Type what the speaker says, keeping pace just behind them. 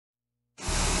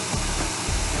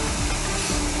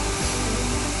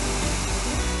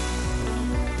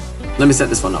let me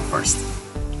set this one up first.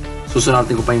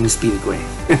 Susunatin ko pa yung speed ko eh.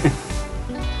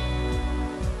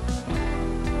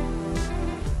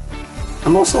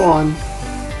 I'm also on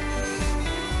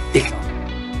TikTok.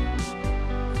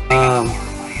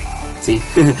 See,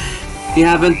 if you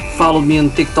haven't followed me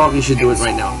on TikTok, you should do it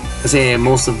right now. Kasi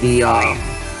most of the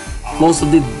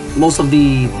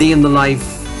day in the life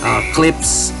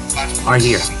clips are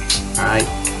here. All right,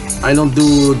 I don't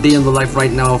do day in the life right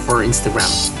now for Instagram.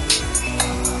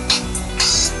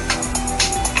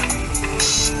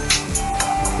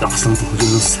 Lakas ng tuloy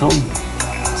ng sound.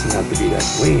 It's not to be that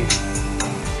way.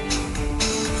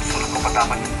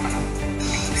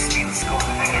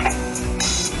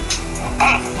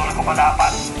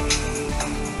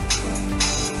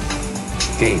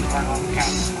 Okay,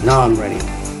 now I'm ready.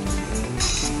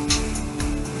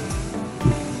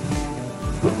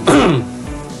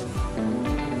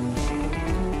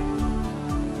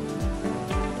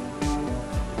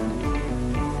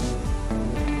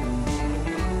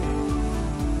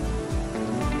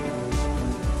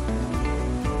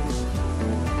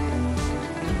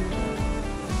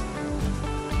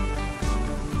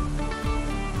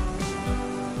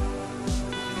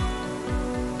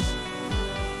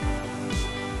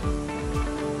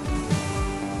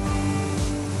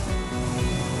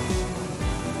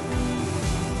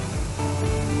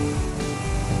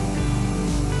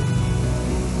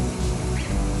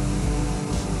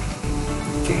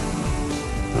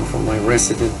 From my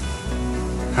resident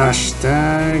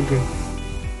hashtag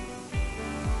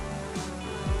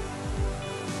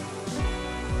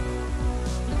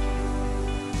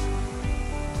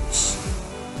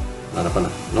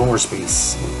no more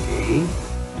space. Okay,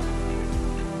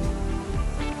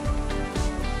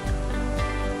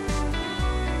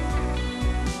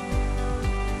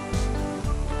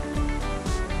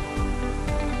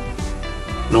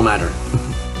 no matter.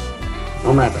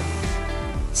 No matter,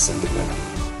 send it now.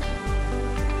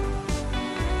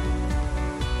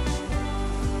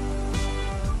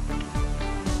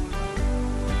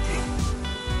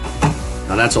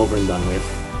 Now that's over and done with.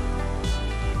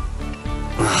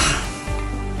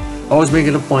 Always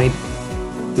making a point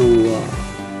to,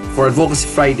 for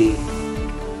Advocacy Friday,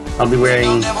 I'll be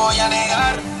wearing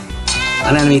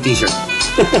an anime t-shirt.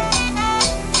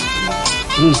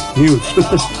 New.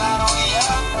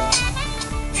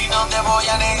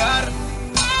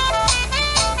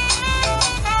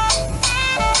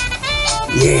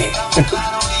 Yeah.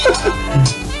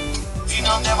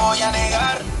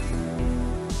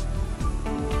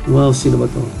 Wow, sino ba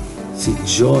to? Si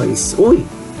Joyce. Uy!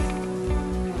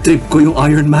 Trip ko yung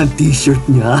Iron Man t-shirt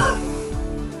niya.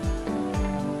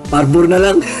 Parbor na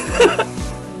lang.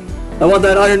 I want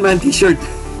that Iron Man t-shirt.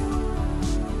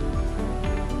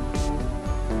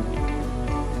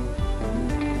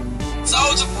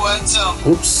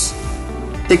 Oops.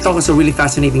 TikTok is a really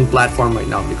fascinating platform right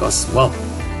now because, well,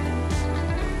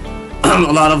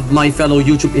 a lot of my fellow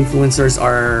YouTube influencers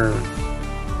are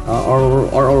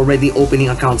already opening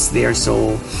accounts there.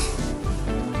 So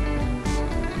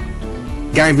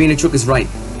Gary Vaynerchuk is right.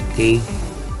 Okay,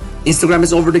 Instagram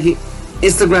is over the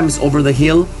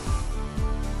hill,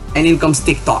 and in comes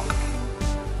TikTok.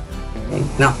 Okay,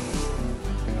 now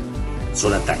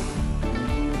sulat tayo.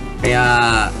 Kaya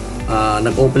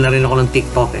nag-open na rin ako ng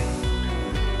TikTok eh.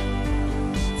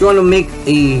 If you want to make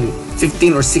a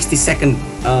 15 or 60 second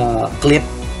clip,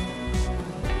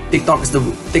 TikTok is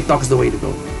the way to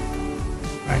go.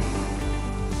 Right?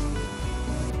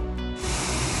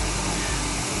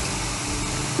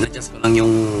 Na-adjust ko lang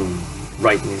yung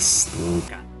brightness ng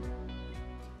camera.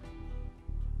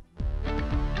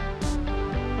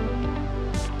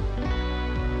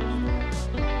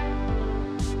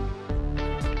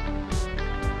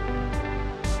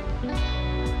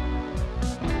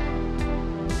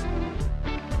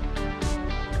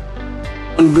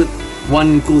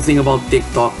 One cool thing about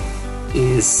TikTok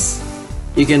is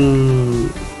you can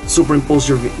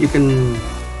superimpose you can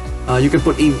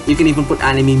even put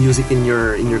anime music in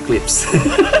your clips.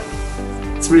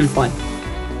 It's really fun.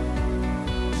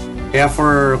 Kaya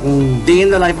for kung day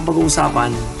in the life ang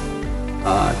pag-uusapan,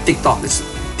 TikTok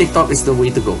is the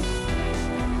way to go.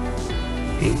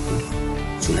 Okay.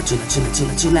 Sulat.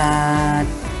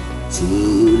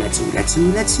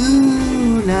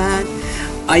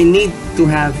 I need to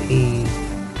have a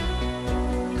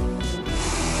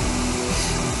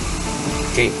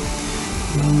okay.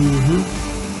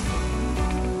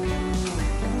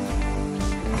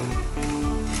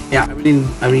 Yeah,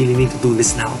 I really need to do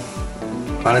this now.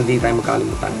 Para hindi tayo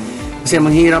magkalimutan. Kasi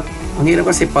mahirap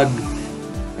kasi pag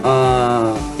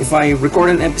if I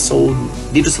record an episode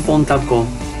dito sa phone tab ko,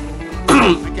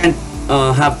 I can't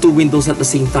have two windows at the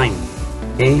same time.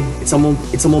 Okay, it's a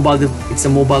mobile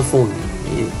phone.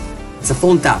 It's a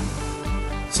phone tab.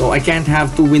 So I can't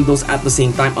have two windows at the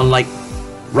same time, unlike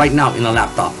right now in a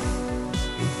laptop.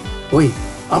 Wait,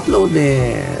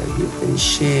 uploaded. You can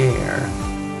share.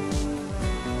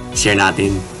 Share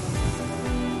natin.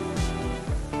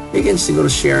 We can siguro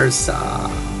share sa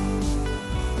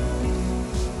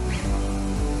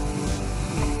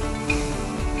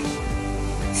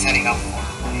setting up for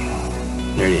my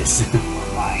there it is.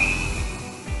 my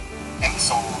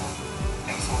episode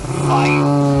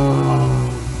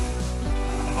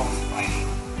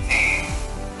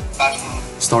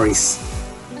 5 stories.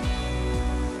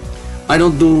 I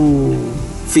don't do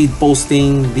feed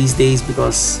posting these days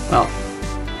because, well,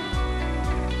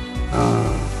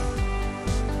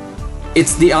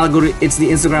 it's the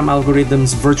Instagram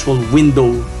algorithm's virtual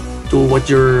window to what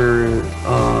you're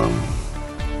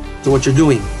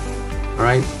doing. All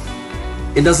right,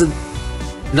 it doesn't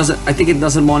I think it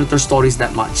doesn't monitor stories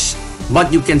that much,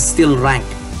 but you can still rank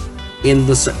in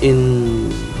the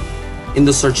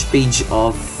search page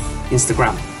of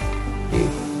Instagram. Okay.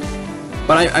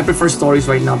 But I prefer stories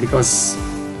right now because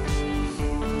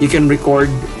you can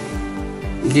record,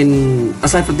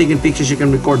 aside from taking pictures, you can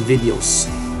record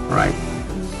videos, right?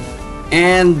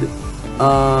 And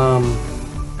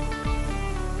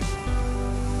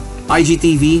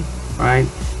IGTV, right?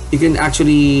 You can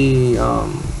actually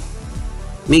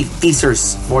make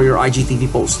teasers for your IGTV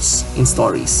posts in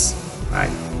stories,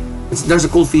 right? There's a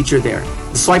cool feature there.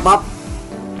 The swipe up,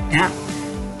 yeah,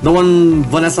 the one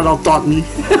Vanessa Lau taught me.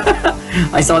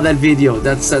 I saw that video.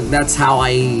 That's how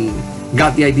I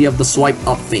got the idea of the swipe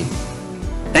up thing.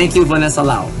 Thank you, Vanessa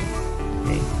Lau.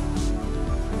 Okay.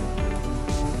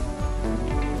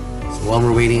 So while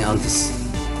we're waiting, I'll just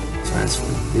transfer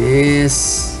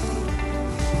this.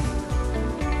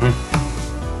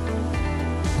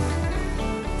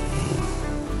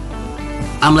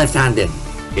 I'm left-handed,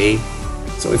 okay?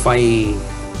 So if I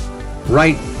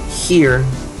write here,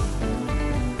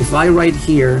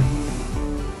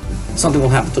 something will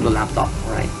happen to the laptop,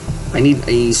 right? I need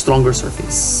a stronger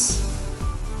surface.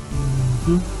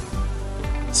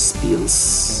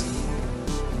 Spills.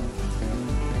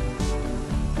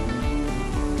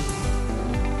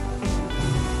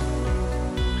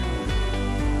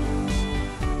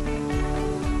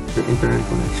 The internet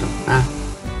connection.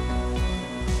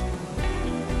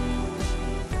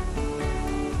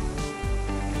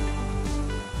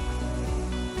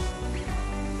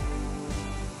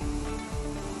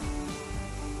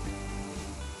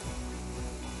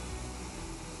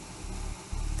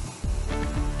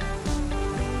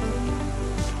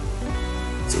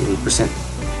 It's 80%.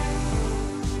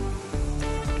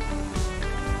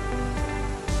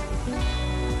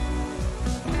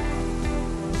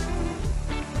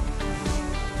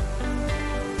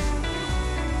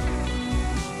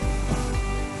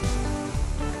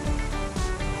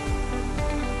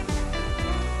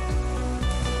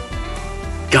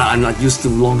 God, I'm not used to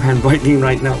longhand writing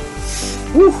right now.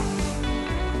 Woo!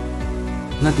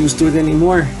 Not used to it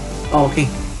anymore. Oh, okay.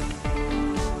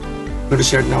 I'm gonna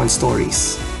share it now in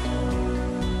stories.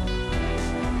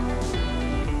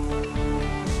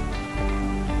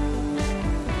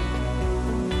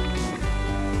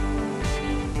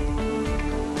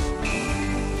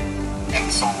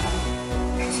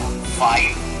 Episode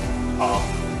 5 of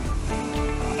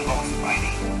Ramos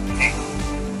Friday. Okay.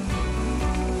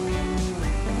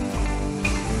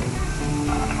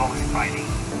 Ramos Friday.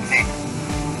 Okay.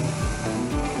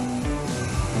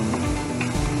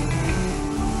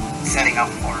 Setting up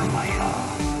for my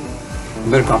You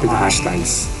better copy the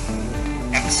hashtags.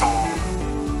 episode.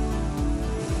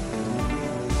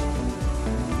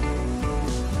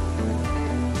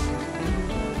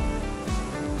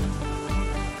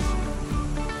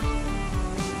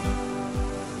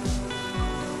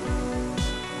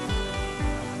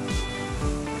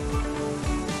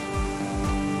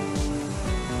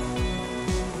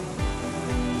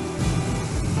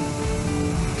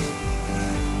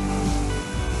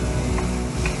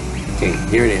 Okay,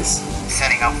 here it is.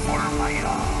 Setting up for my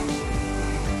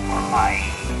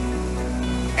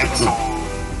episode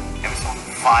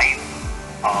 5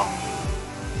 of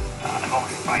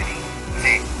Advocacy Friday.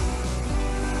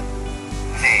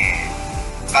 Kasi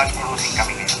cash producing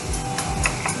kami ngayon.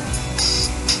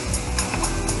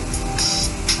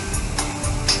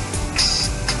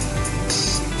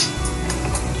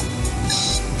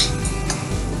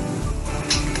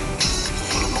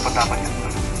 Susunod ko pa dapat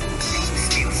yung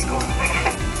skills ko.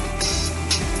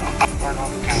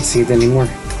 Can't see it anymore.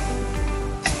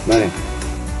 Vale.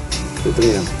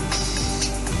 Tutuloy lang.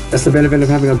 That's the benefit of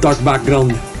having a dark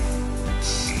background.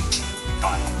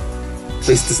 So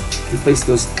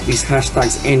these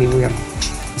hashtags anywhere.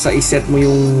 Basta iset mo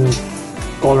yung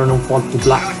color ng font to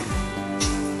black.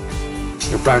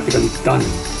 You're practically done.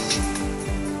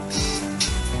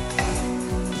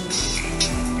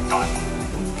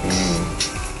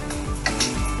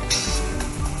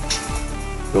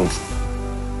 Go.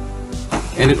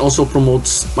 And it also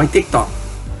promotes my TikTok.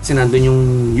 Kasi nandun yung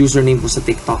username ko sa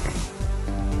TikTok.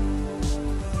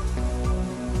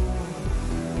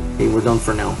 Okay, we're done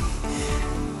for now.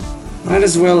 Might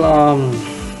as well,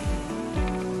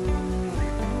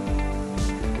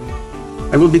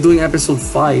 I will be doing episode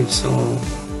 5, so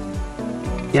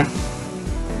yeah.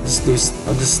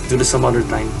 I'll just do this some other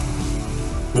time.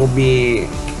 I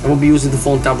will be using the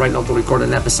phone tab right now to record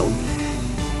an episode.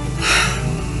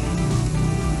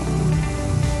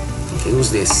 Okay,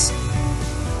 who's this?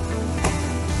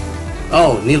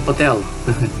 Oh, Neil Patel.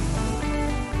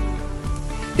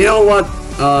 You know what?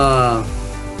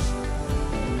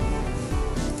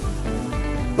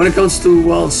 When it comes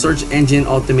to search engine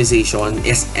optimization,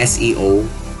 SEO,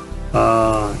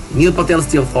 Neil Patel is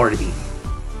the authority.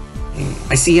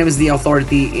 I see him as the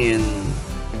authority in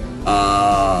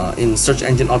search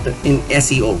engine in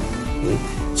SEO.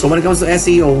 So when it comes to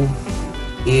SEO,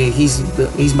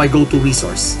 he's my go-to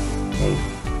resource. Okay?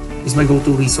 He's my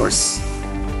go-to resource.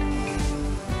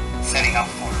 Setting up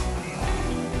for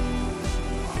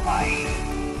my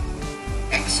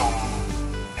episode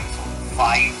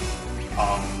 5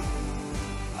 of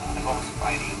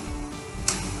Friday.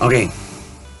 Okay.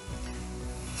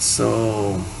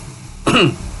 So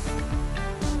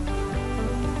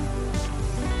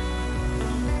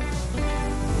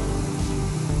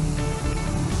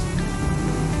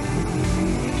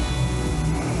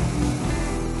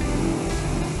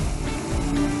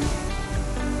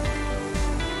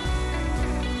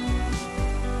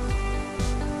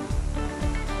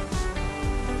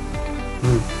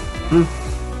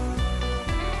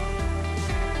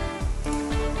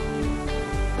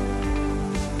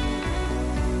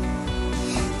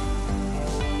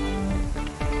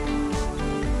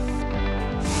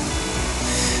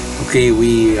okay,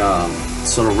 we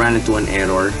sort of ran into an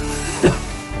error.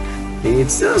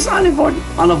 It's just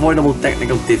unavoidable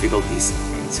technical difficulties,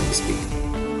 so to speak.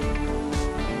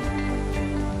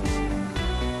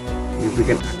 If we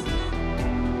can.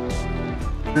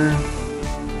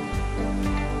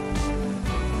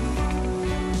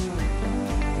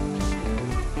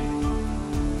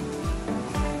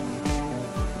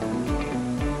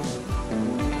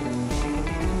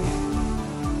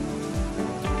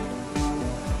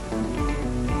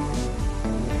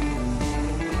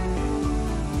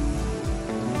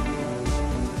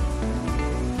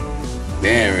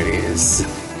 There it is.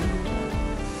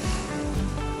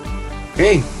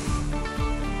 Okay.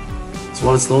 So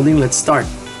while it's loading, let's start.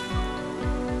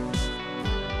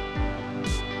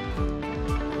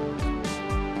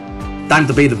 Time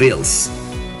to pay the bills.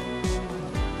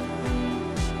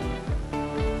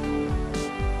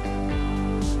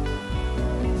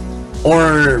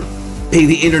 Or pay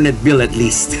the internet bill at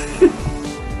least.